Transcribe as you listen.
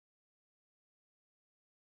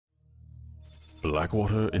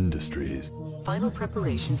Blackwater Industries. Final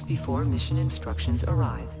preparations before mission instructions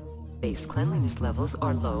arrive. Base cleanliness levels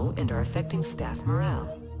are low and are affecting staff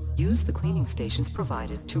morale. Use the cleaning stations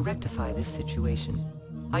provided to rectify this situation.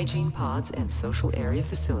 Hygiene pods and social area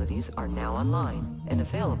facilities are now online and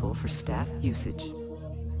available for staff usage.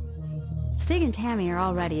 Stig and Tammy are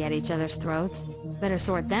already at each other's throats. Better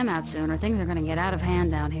sort them out soon or things are gonna get out of hand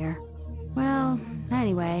down here. Well,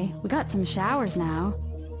 anyway, we got some showers now.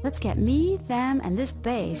 Let's get me, them, and this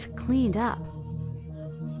base cleaned up.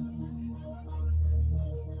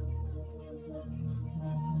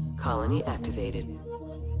 Colony activated.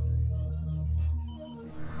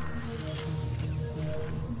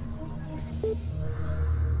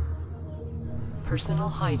 Personal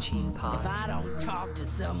hygiene pod. If I don't talk to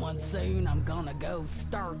someone soon, I'm gonna go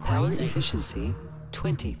stir Power crazy. efficiency,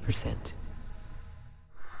 20%.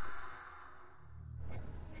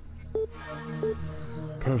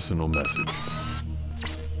 Personal message.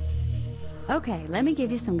 Okay, let me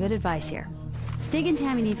give you some good advice here. Stig and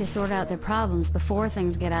Tammy need to sort out their problems before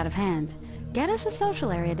things get out of hand. Get us a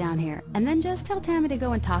social area down here, and then just tell Tammy to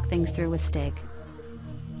go and talk things through with Stig.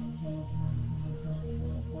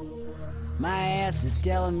 My ass is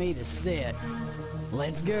telling me to sit.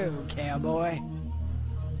 Let's go, cowboy.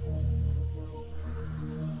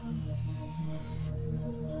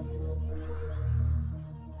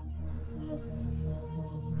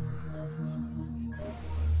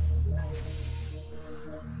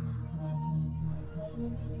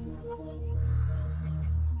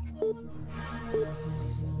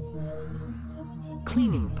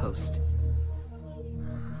 Cleaning post.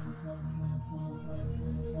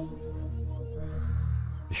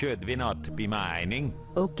 Should we not be mining?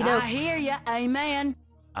 Okie I hear ya, amen.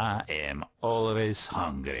 I am always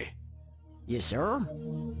hungry. Yes, sir.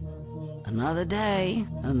 Another day,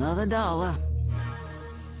 another dollar.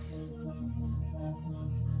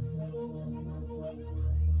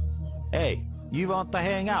 Hey, you want to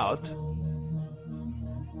hang out?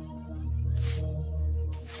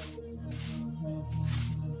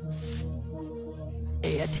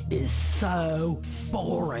 It is so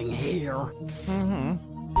boring here.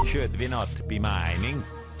 Should we not be mining?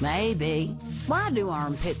 Maybe. Why do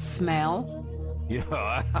armpits smell?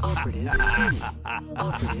 Yeah. Operative Tammy,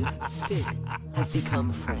 Operative Stig have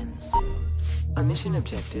become friends. A mission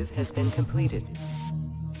objective has been completed.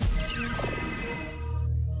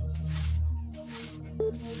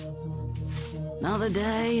 Another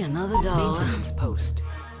day, another dollar. Maintenance post.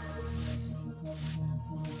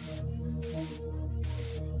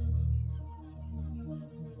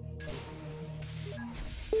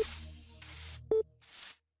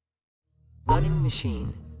 Running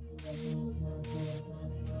machine.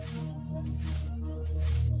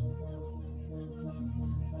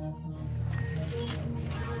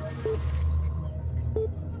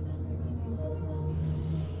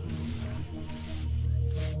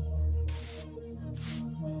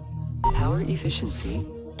 Power efficiency,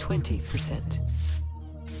 20%.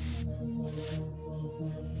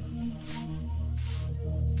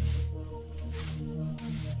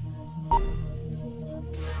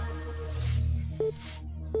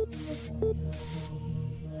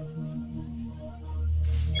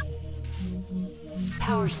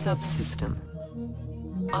 Power subsystem.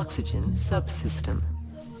 Oxygen subsystem.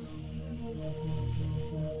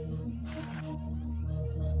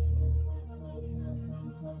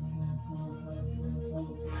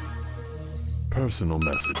 Personal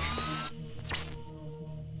message.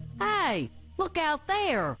 Hey, look out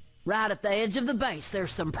there! Right at the edge of the base,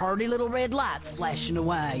 there's some pretty little red lights flashing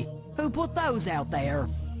away. Who put those out there?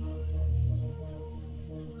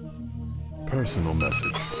 Personal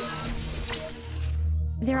message.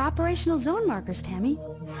 They're operational zone markers, Tammy.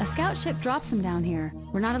 A scout ship drops them down here.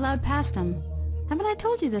 We're not allowed past them. Haven't I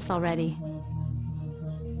told you this already?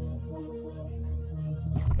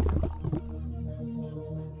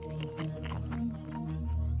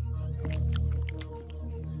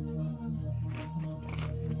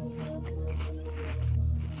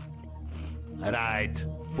 Right.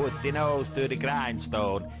 Put the nose to the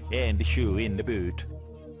grindstone and the shoe in the boot.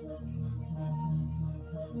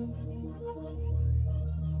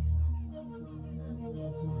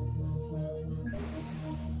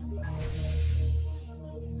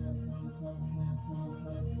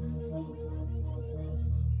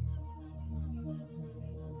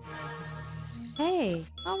 Hey,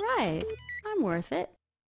 all right. I'm worth it.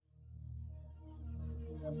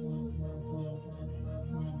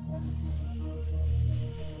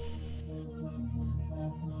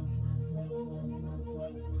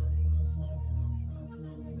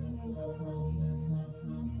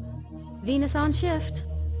 Venus on shift.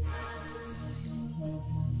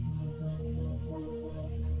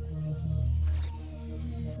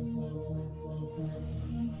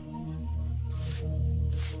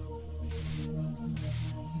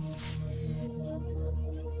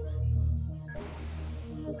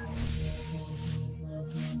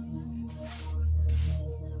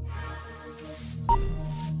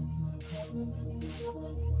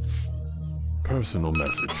 Personal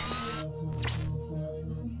message.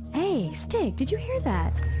 Hey, Stig, did you hear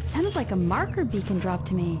that? It sounded like a marker beacon dropped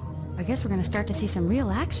to me. I guess we're gonna start to see some real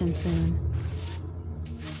action soon.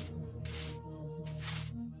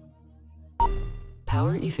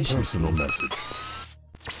 Power efficiency. Personal message.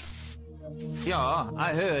 Yeah,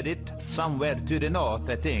 I heard it. Somewhere to the north,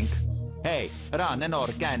 I think. Hey, run an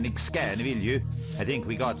organic scan, will you? I think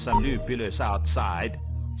we got some lupulus outside.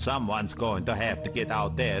 Someone's going to have to get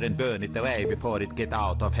out there and burn it away before it get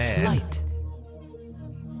out of hand. Light.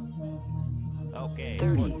 Okay,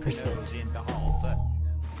 30%. put those in the halter.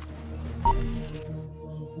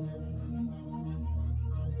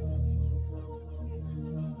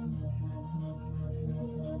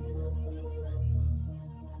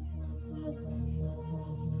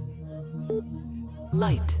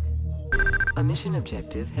 Light. A mission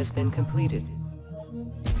objective has been completed.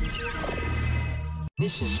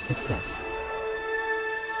 Mission success.